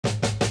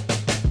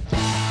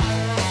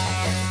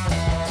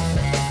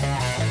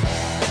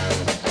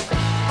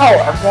Hello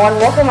everyone,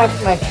 welcome back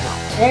to my channel.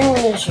 Today we're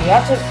going to show you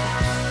how to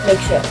make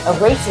a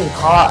racing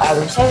car out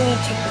of 72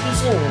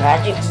 pieces of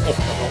magic stick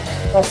puzzle.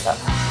 First up,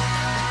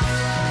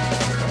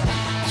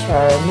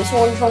 turn this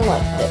one from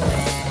like this.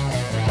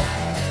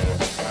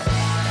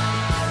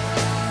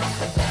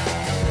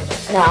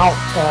 Now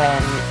turn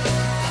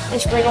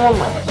this green one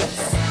like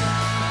this.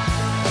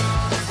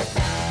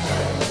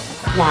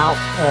 Now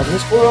turn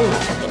this blue one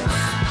like this.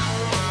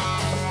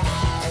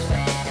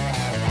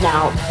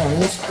 Now turn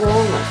this blue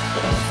one like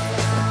this.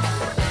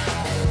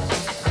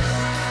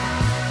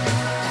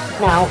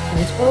 Now turn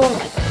this blue one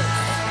like this.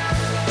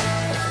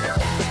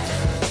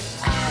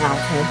 Now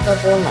turn this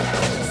purple one like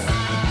this.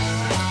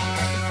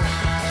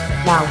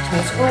 Now turn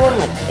this blue one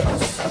like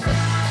this.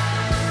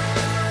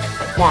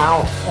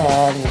 Now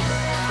turn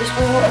this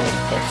blue one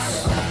like this.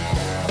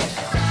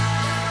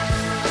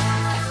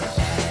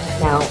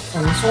 Now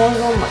turn this orange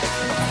one like this.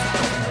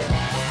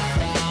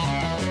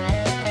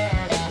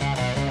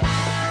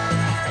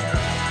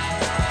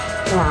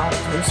 Now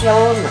turn this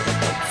yellow one like this.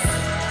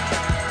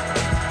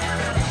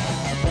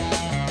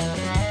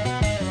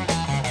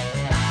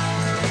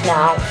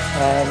 Now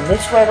turn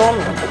this red one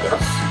like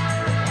this.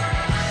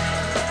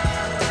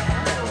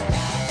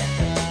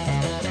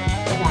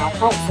 Now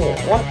count to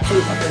 1, 2,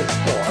 3,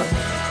 4.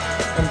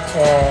 And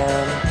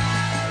turn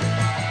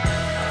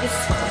this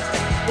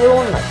blue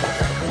one like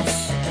this.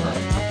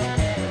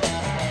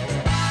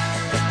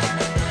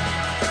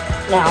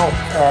 Now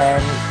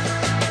turn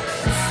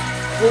this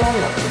blue one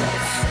like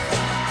this.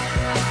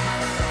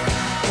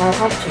 Now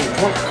count to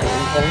 1, 2,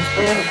 and turn this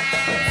blue one like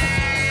this.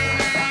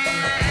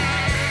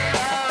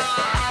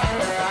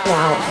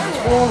 Now turn this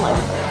blue one like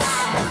this.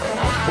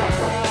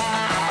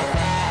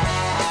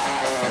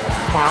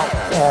 Now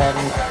turn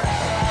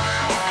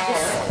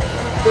this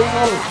blue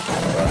one like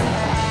this.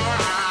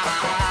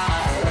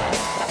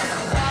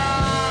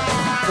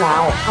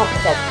 Now count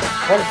to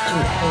 1,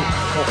 2, 3,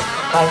 4,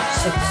 5,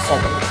 6,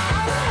 7.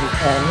 And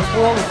turn this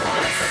blue one like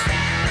this.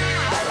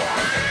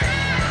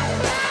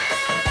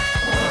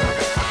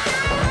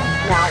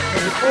 Now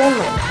turn this blue one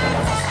like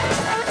this.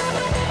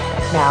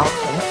 Now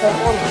turn this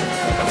purple one like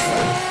this.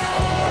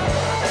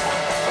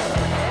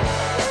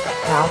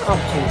 Now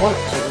count to 1, 2,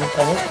 and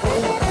turn this blue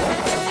one like this.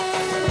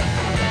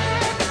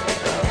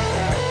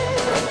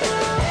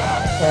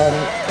 Turn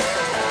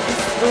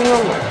this green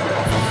one like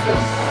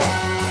this.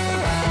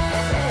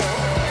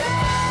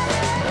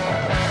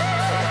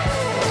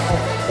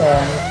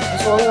 Turn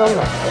this orange one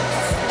like this.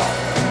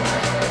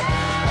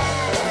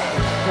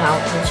 Now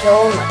turn this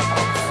yellow one like this.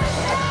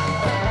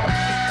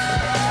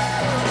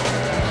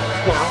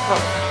 Now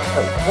count to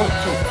 1,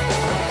 2, 3.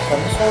 Turn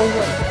this orange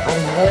one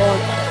and another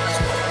one like this.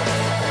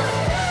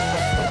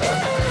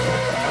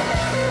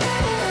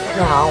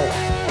 Now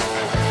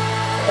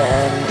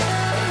turn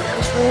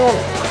this green one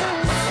like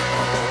this.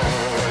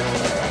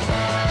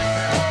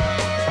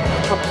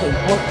 Count to 1,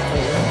 2,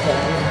 and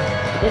turn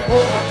this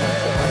one like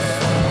this.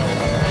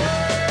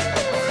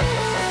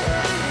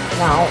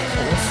 Now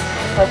turn this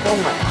purple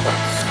one like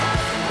this.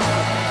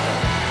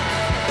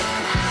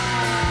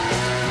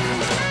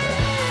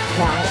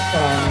 Now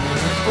turn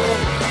this blue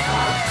one like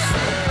this.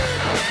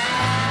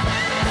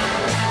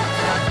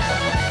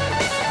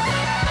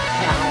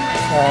 Now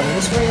turn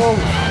this green one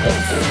like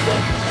this.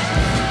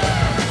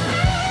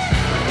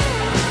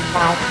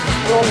 Now this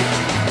blue one like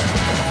this.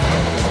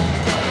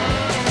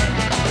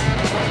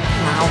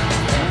 Now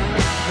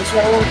this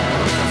yellow one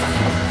like this.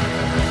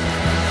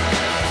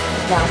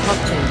 Now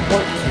count to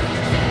 1, 2.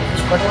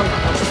 Red one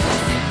like this.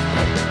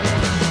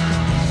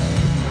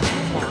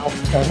 Now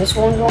turn this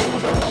orange one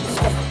like this.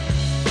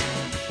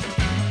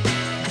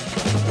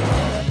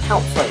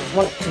 Count for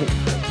 1, 2,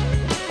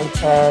 3. And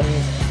turn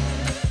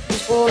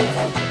this blue one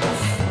like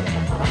this.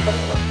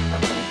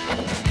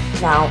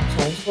 Now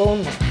turn this blue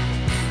one like this.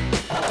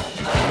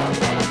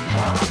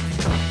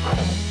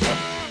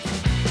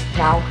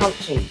 Now count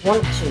to 1,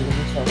 2,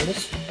 and turn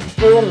this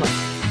blue one like this.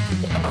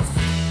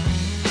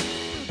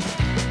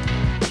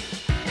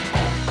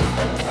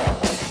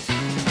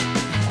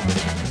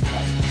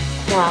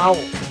 Now,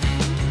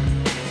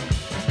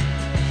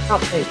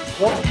 count to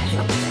 1, 2,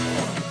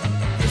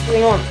 this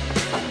green one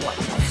like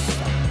this.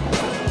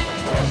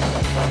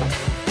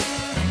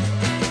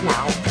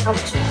 Now, count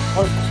to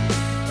 1,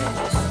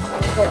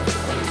 2,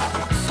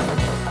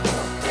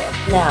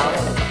 now,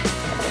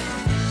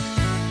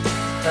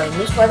 turn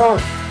this red on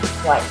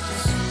twice.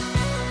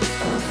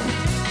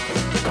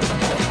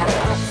 Now,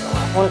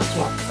 1, 2,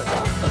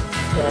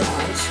 turn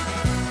this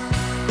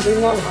green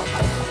one like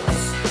this.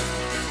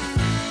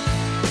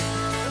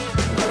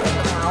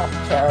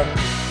 Turn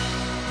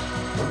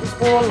this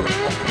blue one like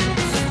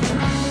this.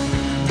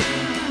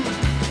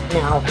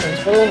 Now turn this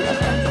blue one like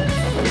this.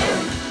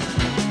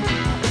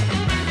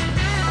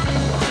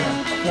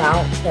 Now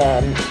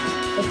turn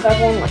this red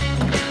one like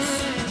this.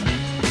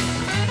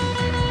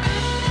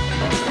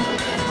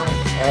 Now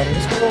turn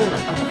this blue one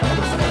like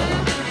this.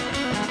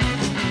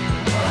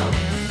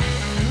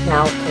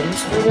 Now turn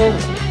this blue one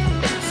like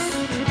this.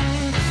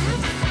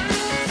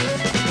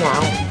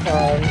 Now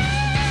turn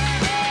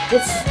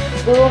This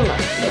will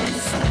like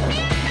this.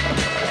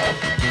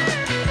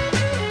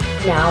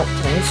 Now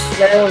turn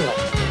slow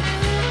like this.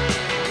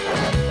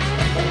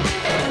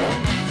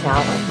 Now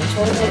I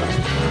control the